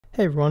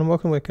Hey everyone,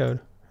 welcome to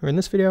WittCode. In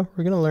this video,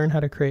 we're going to learn how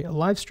to create a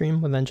live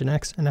stream with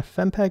Nginx and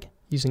FFmpeg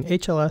using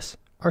HLS,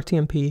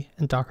 RTMP,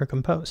 and Docker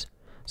Compose.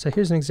 So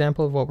here's an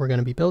example of what we're going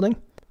to be building.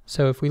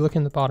 So if we look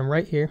in the bottom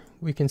right here,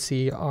 we can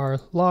see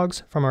our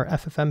logs from our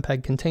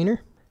FFmpeg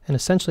container. And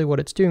essentially what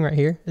it's doing right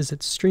here is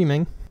it's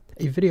streaming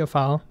a video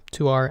file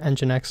to our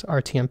Nginx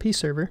RTMP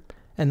server.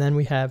 And then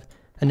we have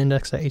an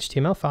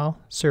index.html file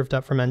served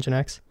up from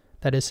Nginx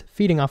that is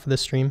feeding off of the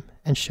stream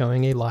and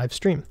showing a live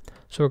stream.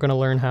 So we're going to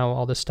learn how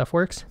all this stuff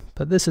works.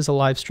 But this is a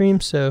live stream,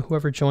 so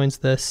whoever joins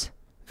this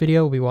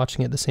video will be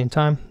watching it at the same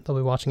time. They'll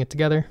be watching it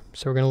together.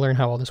 So we're going to learn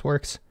how all this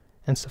works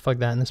and stuff like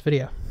that in this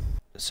video.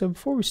 So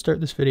before we start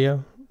this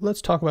video,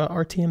 let's talk about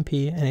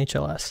RTMP and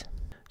HLS.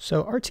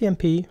 So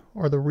RTMP,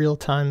 or the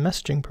Real-Time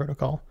Messaging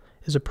Protocol,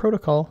 is a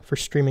protocol for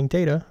streaming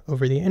data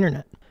over the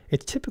internet.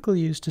 It's typically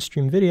used to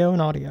stream video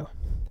and audio.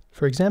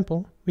 For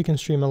example, we can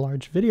stream a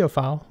large video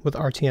file with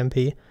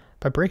RTMP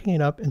by breaking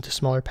it up into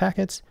smaller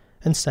packets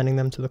and sending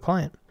them to the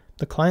client.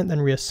 The client then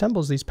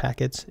reassembles these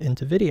packets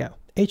into video.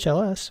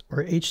 HLS,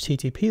 or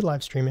HTTP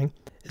live streaming,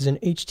 is an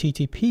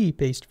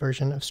HTTP-based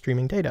version of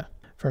streaming data.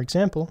 For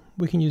example,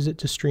 we can use it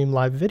to stream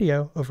live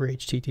video over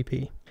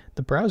HTTP.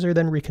 The browser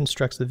then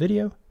reconstructs the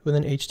video with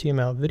an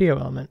HTML video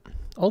element.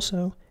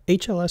 Also,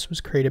 HLS was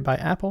created by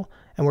Apple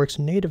and works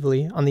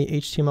natively on the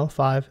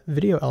HTML5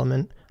 video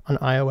element on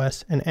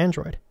iOS and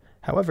Android.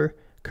 However,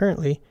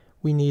 currently,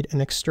 we need an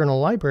external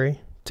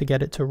library to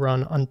get it to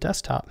run on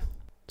desktop.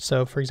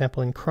 So for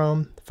example, in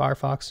Chrome,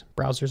 Firefox,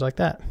 browsers like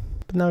that.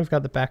 But now we've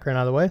got the background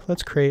out of the way,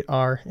 let's create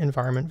our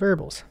environment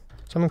variables.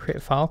 So I'm going to create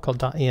a file called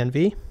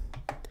 .env,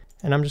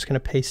 and I'm just going to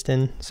paste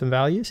in some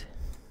values.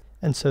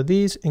 And so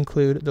these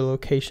include the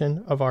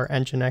location of our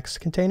Nginx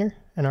container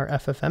and our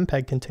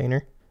FFmpeg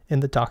container in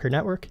the Docker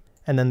network,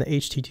 and then the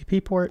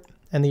HTTP port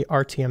and the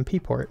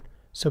RTMP port.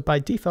 So by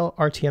default,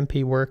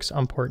 RTMP works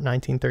on port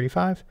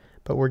 1935,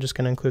 but we're just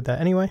going to include that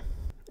anyway.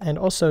 And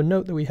also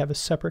note that we have a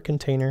separate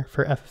container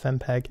for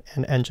FFmpeg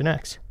and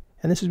Nginx.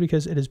 And this is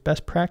because it is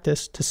best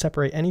practice to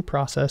separate any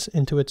process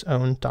into its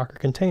own Docker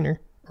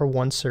container, or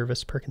one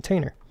service per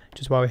container,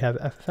 which is why we have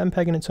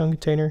FFmpeg in its own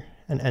container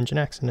and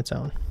Nginx in its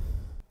own.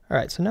 All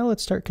right, so now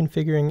let's start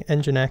configuring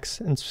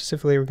Nginx, and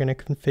specifically we're going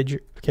to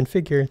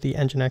configure the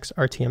Nginx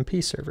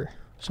RTMP server.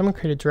 So I'm going to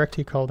create a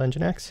directory called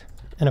Nginx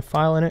and a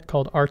file in it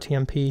called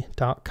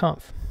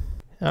rtmp.conf.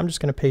 And I'm just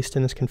going to paste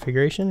in this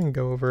configuration and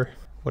go over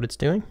what it's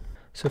doing.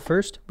 So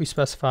first, we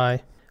specify,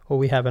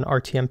 we have an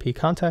RTMP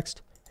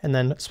context, and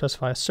then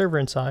specify a server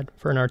inside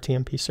for an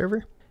RTMP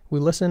server. We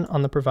listen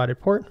on the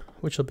provided port,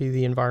 which will be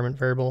the environment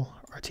variable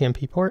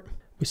RTMP port.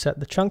 We set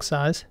the chunk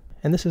size,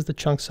 and this is the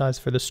chunk size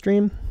for the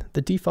stream.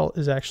 The default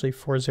is actually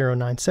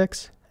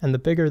 4096, and the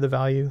bigger the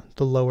value,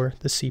 the lower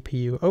the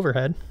CPU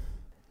overhead.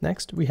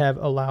 Next, we have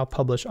allow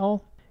publish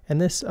all,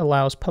 and this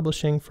allows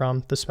publishing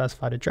from the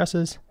specified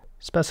addresses.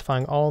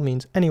 Specifying all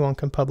means anyone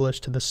can publish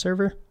to the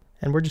server,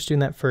 and we're just doing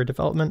that for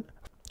development.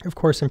 Of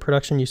course, in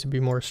production used to be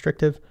more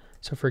restrictive.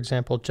 So for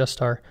example,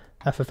 just our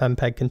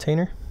FFmpeg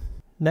container.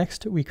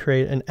 Next, we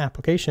create an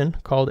application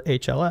called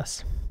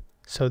HLS.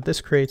 So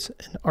this creates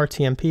an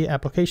RTMP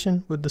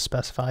application with the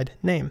specified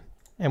name.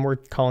 And we're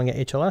calling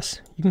it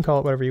HLS. You can call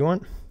it whatever you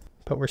want,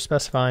 but we're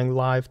specifying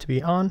live to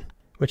be on,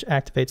 which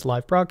activates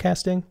live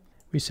broadcasting.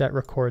 We set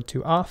record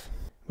to off,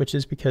 which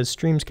is because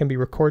streams can be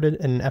recorded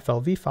in an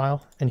FLV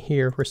file. And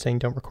here we're saying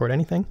don't record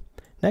anything.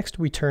 Next,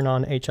 we turn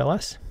on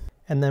HLS,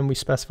 and then we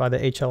specify the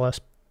HLS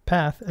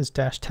path as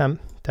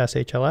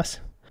 -temp-hls,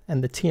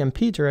 and the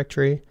TMP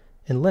directory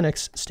in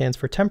Linux stands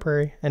for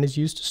temporary and is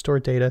used to store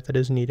data that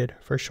is needed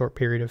for a short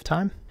period of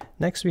time.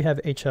 Next, we have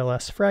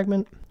HLS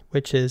fragment,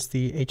 which is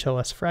the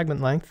HLS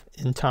fragment length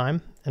in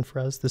time, and for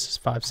us this is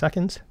 5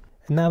 seconds.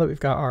 And now that we've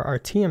got our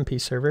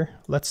RTMP server,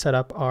 let's set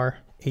up our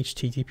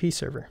HTTP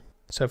server.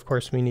 So of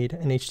course we need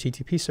an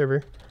HTTP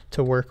server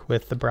to work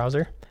with the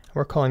browser.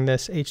 We're calling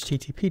this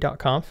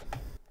http.conf.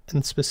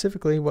 And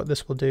specifically what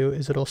this will do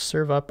is it'll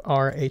serve up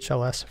our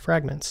HLS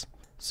fragments.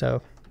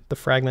 So the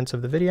fragments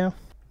of the video,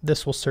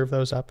 this will serve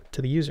those up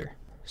to the user.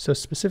 So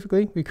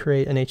specifically, we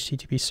create an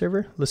HTTP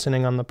server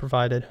listening on the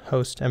provided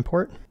host and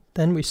port.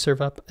 Then we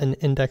serve up an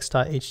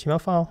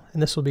index.html file,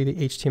 and this will be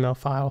the HTML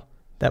file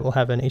that will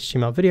have an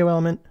HTML video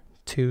element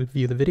to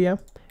view the video.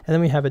 And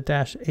then we have a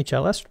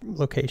 -hls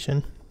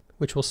location,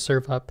 which will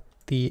serve up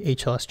the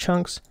HLS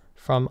chunks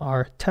from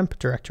our temp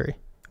directory.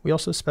 We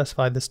also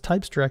specify this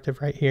types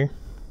directive right here,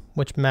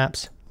 which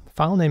maps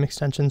file name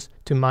extensions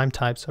to MIME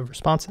types of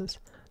responses.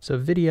 So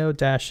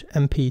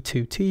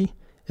video-mp2t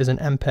is an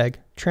MPEG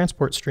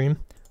transport stream,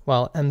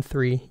 while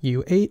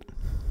m3u8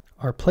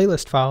 are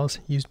playlist files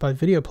used by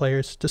video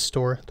players to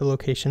store the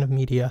location of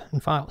media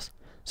and files.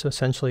 So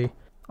essentially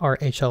our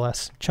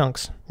HLS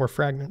chunks or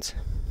fragments.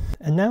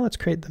 And now let's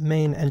create the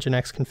main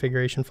Nginx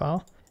configuration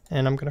file,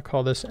 and I'm going to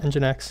call this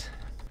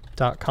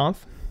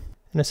nginx.conf.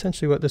 And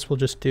essentially what this will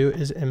just do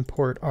is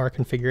import our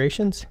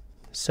configurations.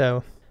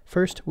 So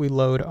first, we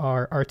load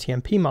our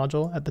RTMP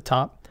module at the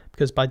top,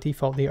 because by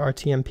default, the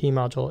RTMP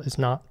module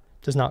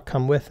does not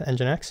come with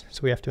Nginx,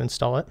 so we have to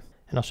install it.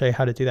 And I'll show you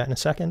how to do that in a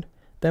second.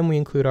 Then we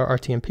include our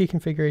RTMP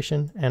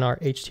configuration and our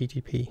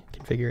HTTP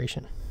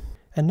configuration.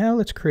 And now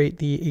let's create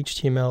the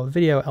HTML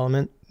video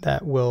element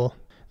that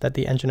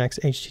the Nginx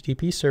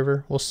HTTP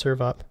server will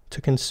serve up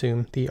to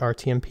consume the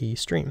RTMP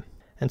stream.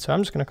 And so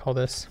I'm just going to call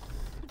this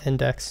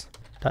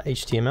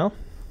index.html.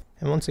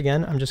 And once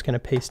again, I'm just going to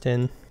paste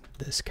in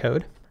this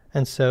code.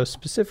 And so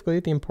specifically,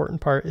 the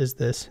important part is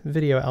this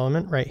video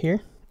element right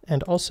here,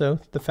 and also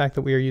the fact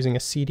that we are using a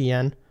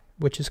CDN,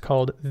 which is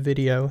called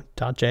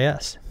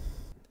video.js.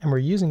 And we're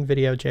using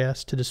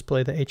video.js to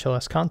display the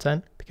HLS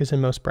content because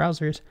in most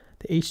browsers,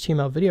 the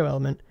HTML video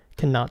element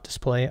cannot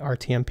display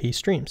RTMP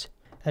streams.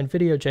 And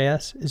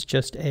video.js is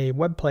just a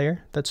web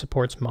player that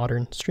supports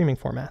modern streaming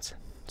formats.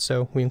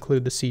 So we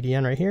include the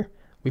CDN right here.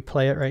 We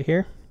play it right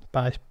here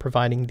by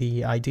providing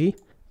the ID.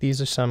 These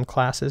are some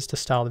classes to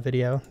style the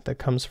video that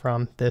comes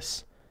from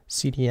this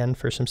CDN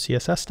for some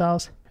CSS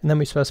styles. And then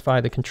we specify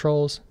the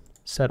controls,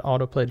 set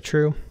autoplay to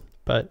true,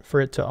 but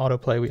for it to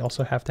autoplay, we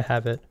also have to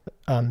have it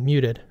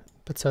muted.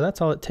 But so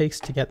that's all it takes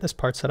to get this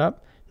part set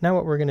up. Now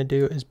what we're going to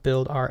do is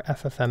build our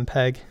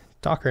FFmpeg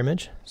Docker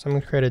image. So I'm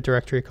going to create a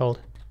directory called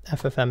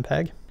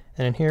FFmpeg.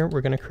 And in here,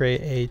 we're going to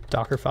create a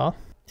Dockerfile.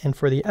 And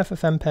for the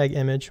FFmpeg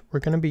image, we're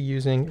going to be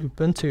using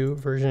Ubuntu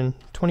version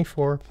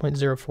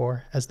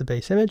 24.04 as the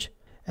base image.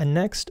 And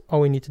next,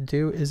 all we need to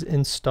do is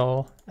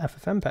install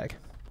FFmpeg,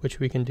 which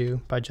we can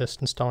do by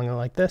just installing it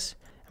like this.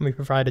 And we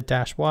provide a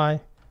 -y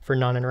for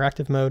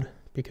non-interactive mode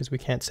because we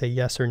can't say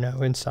yes or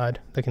no inside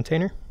the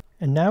container.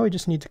 And now we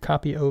just need to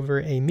copy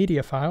over a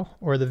media file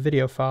or the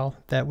video file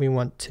that we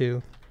want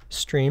to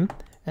stream.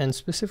 And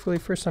specifically,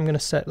 first I'm going to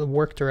set the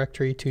work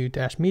directory to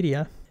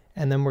 -media,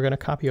 and then we're going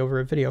to copy over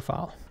a video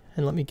file.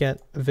 And let me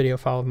get a video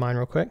file of mine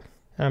real quick.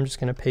 And I'm just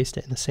going to paste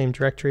it in the same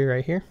directory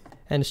right here.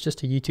 And it's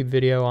just a YouTube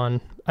video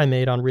I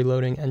made on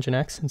reloading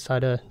Nginx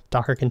inside a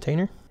Docker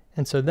container.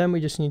 And so then we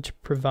just need to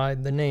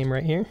provide the name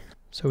right here.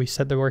 So we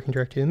set the working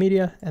directory to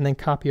media and then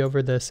copy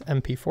over this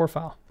MP4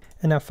 file.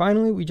 And now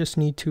finally, we just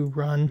need to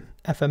run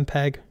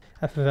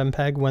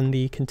FFmpeg when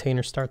the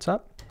container starts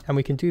up. And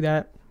we can do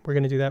that. We're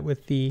going to do that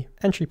with the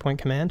entry point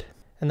command.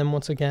 And then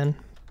once again,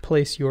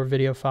 place your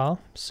video file.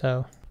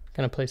 So I'm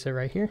going to place it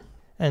right here.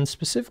 And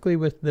specifically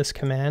with this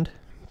command,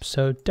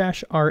 so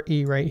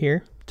 -RE right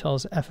here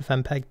tells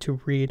FFmpeg to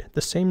read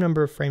the same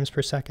number of frames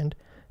per second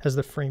as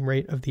the frame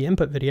rate of the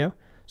input video.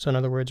 So in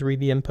other words,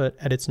 read the input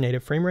at its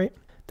native frame rate.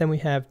 Then we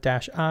have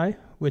 -I,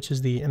 which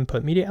is the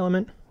input media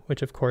element,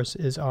 which of course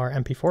is our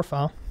MP4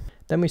 file.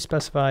 Then we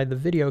specify the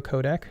video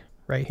codec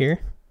right here,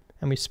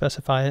 and we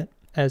specify it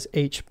as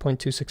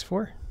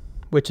H.264,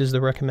 which is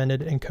the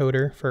recommended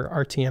encoder for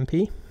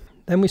RTMP.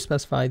 Then we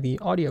specify the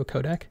audio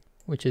codec,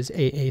 which is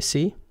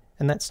AAC,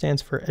 and that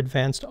stands for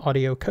Advanced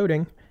Audio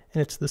Coding,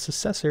 and it's the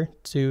successor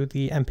to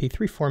the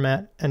MP3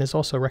 format and is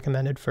also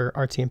recommended for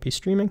RTMP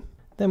streaming.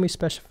 Then we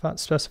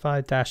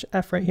specify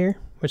 -F right here,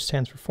 which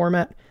stands for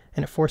format,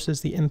 and it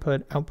forces the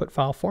input-output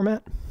file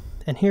format.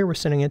 And here we're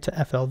setting it to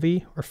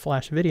FLV, or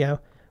Flash Video,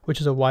 which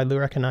is a widely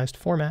recognized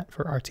format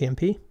for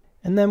RTMP.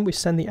 And then we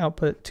send the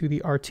output to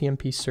the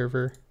RTMP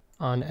server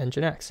on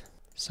Nginx.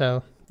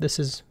 So this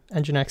is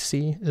Nginx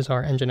C is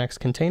our Nginx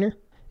container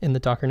in the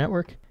Docker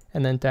network,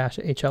 and then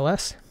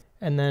 -HLS.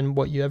 And then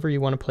whatever you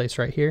want to place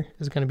right here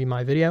is going to be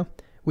my video.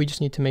 We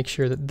just need to make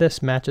sure that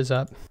this matches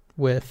up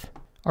with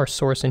our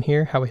source in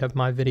here, how we have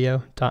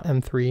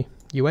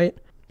myvideo.m3u8.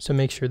 So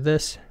make sure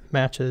this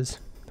matches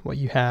what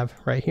you have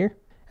right here,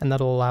 and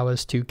that'll allow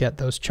us to get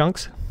those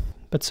chunks.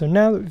 But so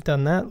now that we've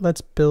done that,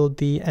 let's build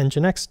the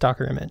Nginx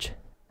Docker image.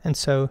 And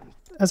so,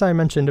 as I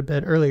mentioned a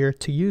bit earlier,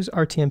 to use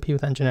RTMP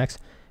with Nginx,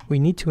 we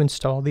need to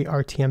install the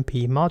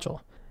RTMP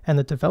module. And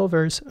the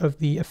developers of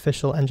the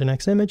official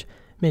Nginx image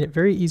made it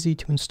very easy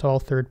to install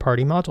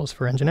third-party modules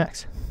for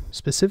Nginx.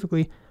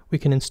 Specifically, we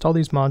can install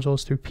these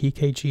modules through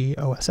PKG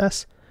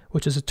OSS,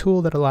 which is a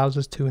tool that allows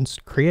us to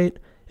create,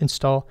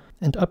 install,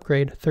 and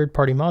upgrade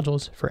third-party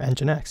modules for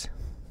Nginx.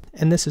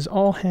 And this is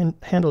all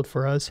handled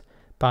for us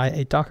by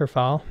a Docker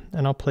file,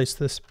 and I'll paste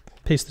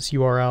this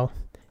URL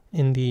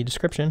in the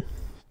description,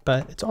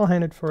 but it's all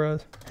handled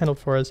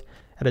for us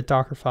at a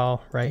Docker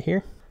file right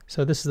here.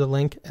 So this is the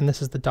link, and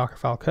this is the Docker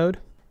file code.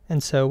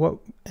 And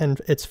so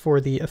it's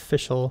for the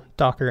official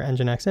Docker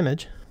Nginx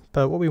image.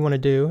 But what we want to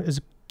do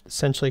is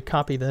essentially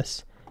copy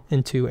this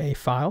into a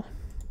file,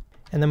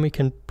 and then we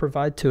can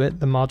provide to it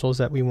the modules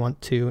that we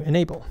want to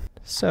enable.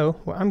 So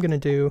what I'm going to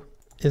do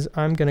is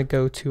I'm going to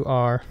go to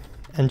our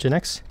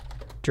Nginx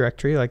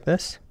directory like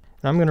this,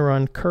 and I'm going to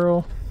run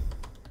curl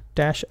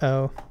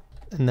 -o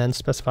and then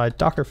specify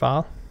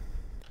Dockerfile,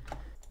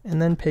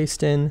 and then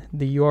paste in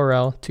the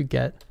URL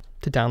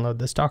to download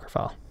this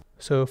Dockerfile.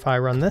 So if I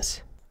run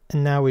this,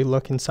 and now we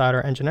look inside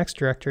our Nginx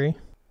directory,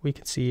 we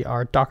can see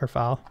our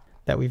Dockerfile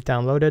that we've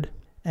downloaded.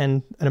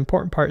 And an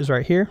important part is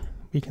right here.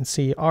 We can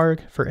see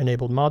arg for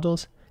enabled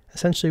modules.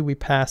 Essentially, we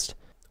pass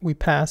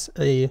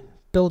a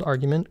build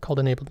argument called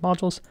enabled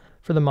modules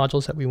for the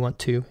modules that we want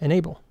to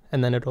enable,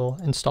 and then it'll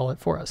install it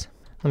for us.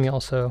 Let me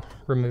also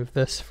remove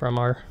this from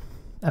our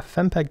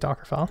FFmpeg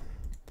Dockerfile.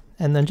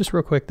 And then just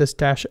real quick, this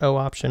 -o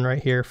option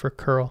right here for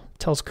curl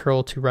tells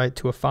curl to write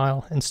to a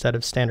file instead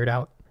of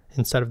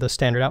the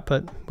standard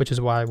output, which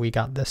is why we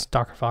got this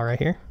Docker file right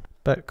here.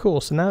 But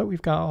cool, so now that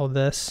we've got all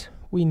this,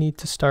 we need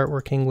to start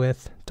working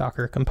with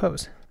Docker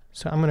Compose.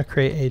 So I'm going to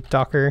create a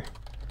Docker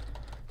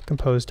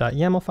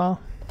compose.yaml file.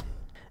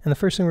 And the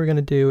first thing we're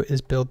going to do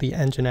is build the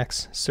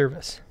Nginx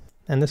service.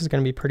 And this is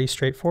going to be pretty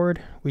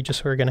straightforward. We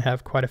just are going to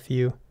have quite a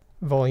few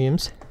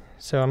volumes.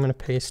 So I'm going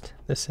to paste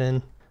this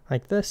in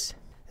like this.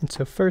 And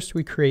so first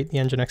we create the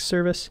Nginx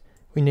service.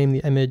 We name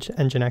the image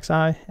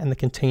nginxi and the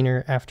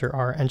container after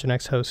our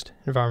nginx host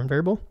environment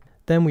variable.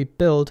 Then we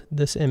build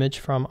this image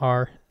from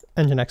our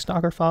nginx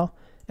Docker file,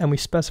 and we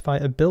specify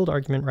a build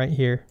argument right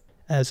here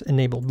as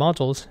enabled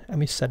modules, and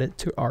we set it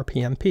to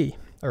RPMP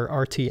or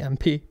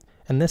RTMP.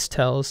 And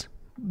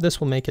this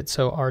will make it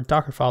so our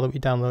Docker file that we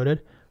downloaded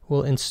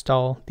will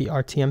install the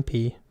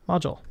RTMP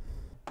module.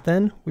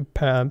 Then we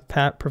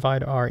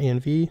provide our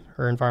env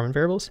or environment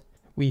variables.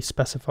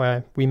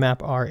 We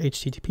map our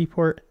HTTP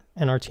port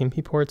and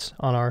RTMP ports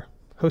on our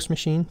host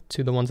machine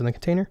to the ones in the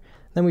container.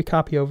 Then we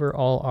copy over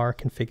all our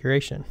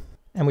configuration.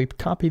 And we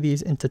copy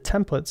these into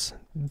templates,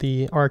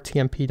 the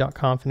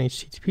rtmp.conf and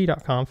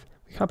http.conf.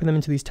 We copy them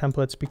into these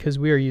templates because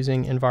we are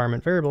using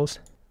environment variables,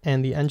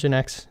 and the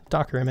Nginx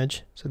Docker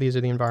image, so these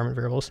are the environment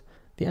variables,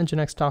 the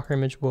Nginx Docker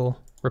image will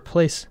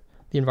replace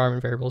the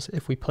environment variables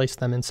if we place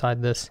them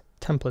inside this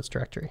templates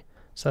directory.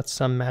 So that's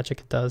some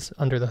magic it does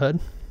under the hood.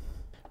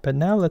 But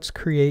now let's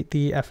create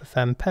the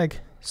FFmpeg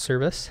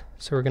service.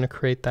 So we're going to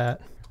create that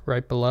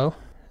right below,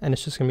 and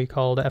it's just going to be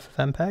called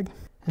FFmpeg.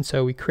 And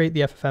so we create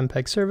the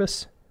FFmpeg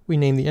service. We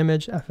name the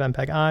image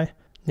FFmpeg,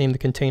 name the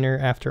container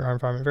after our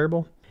environment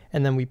variable,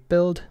 and then we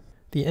build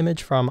the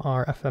image from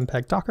our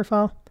FFmpeg Docker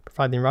file,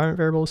 provide the environment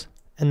variables,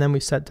 and then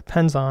we set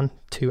depends on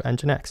to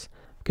Nginx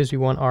because we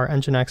want our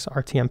Nginx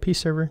RTMP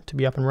server to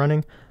be up and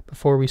running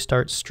before we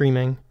start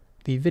streaming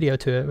the video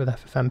to it with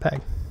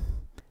FFmpeg.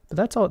 But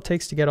that's all it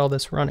takes to get all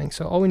this running.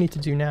 So all we need to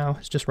do now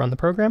is just run the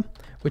program,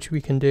 which we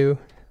can do.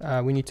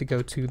 We need to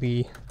go to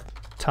the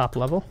top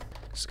level.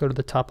 Let's go to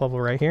the top level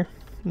right here.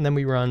 And then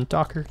we run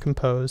docker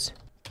compose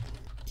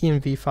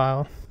env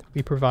file.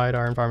 We provide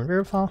our environment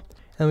variable file,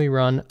 and we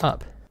run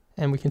up.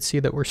 And we can see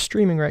that we're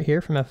streaming right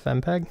here from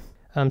FFmpeg.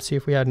 See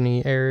if we had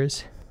any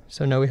errors.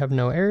 So no, we have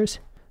no errors.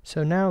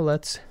 So now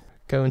let's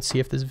go and see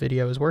if this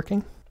video is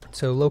working.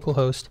 So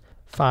localhost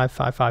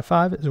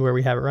 5555 is where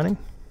we have it running.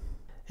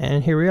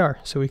 And here we are.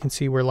 So we can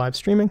see we're live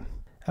streaming.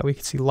 We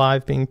can see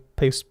live being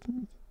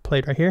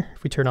played right here.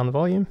 If we turn on the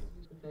volume,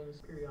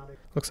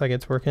 looks like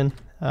it's working.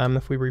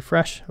 If we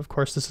refresh, of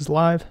course, this is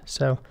live.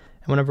 So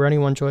whenever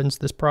anyone joins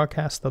this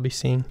broadcast, they'll be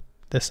seeing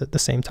this at the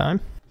same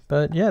time.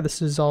 But yeah,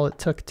 this is all it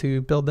took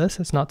to build this.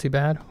 It's not too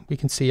bad. We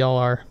can see all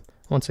our,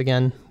 once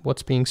again,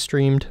 what's being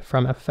streamed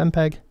from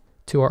FFmpeg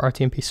to our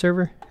RTMP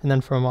server, and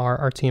then from our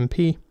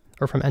RTMP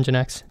or from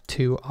Nginx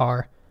to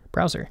our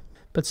browser.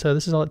 But so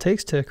this is all it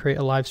takes to create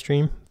a live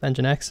stream with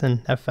Nginx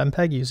and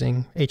FFmpeg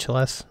using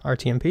HLS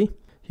RTMP.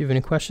 If you have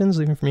any questions,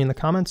 leave them for me in the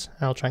comments,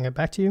 and I'll try and get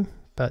back to you.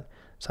 But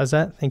besides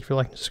that, thank you for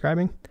liking and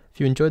subscribing. If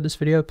you enjoyed this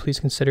video, please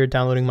consider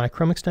downloading my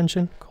Chrome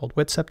extension called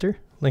WittCode,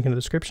 link in the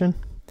description.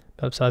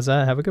 But besides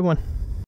that, have a good one.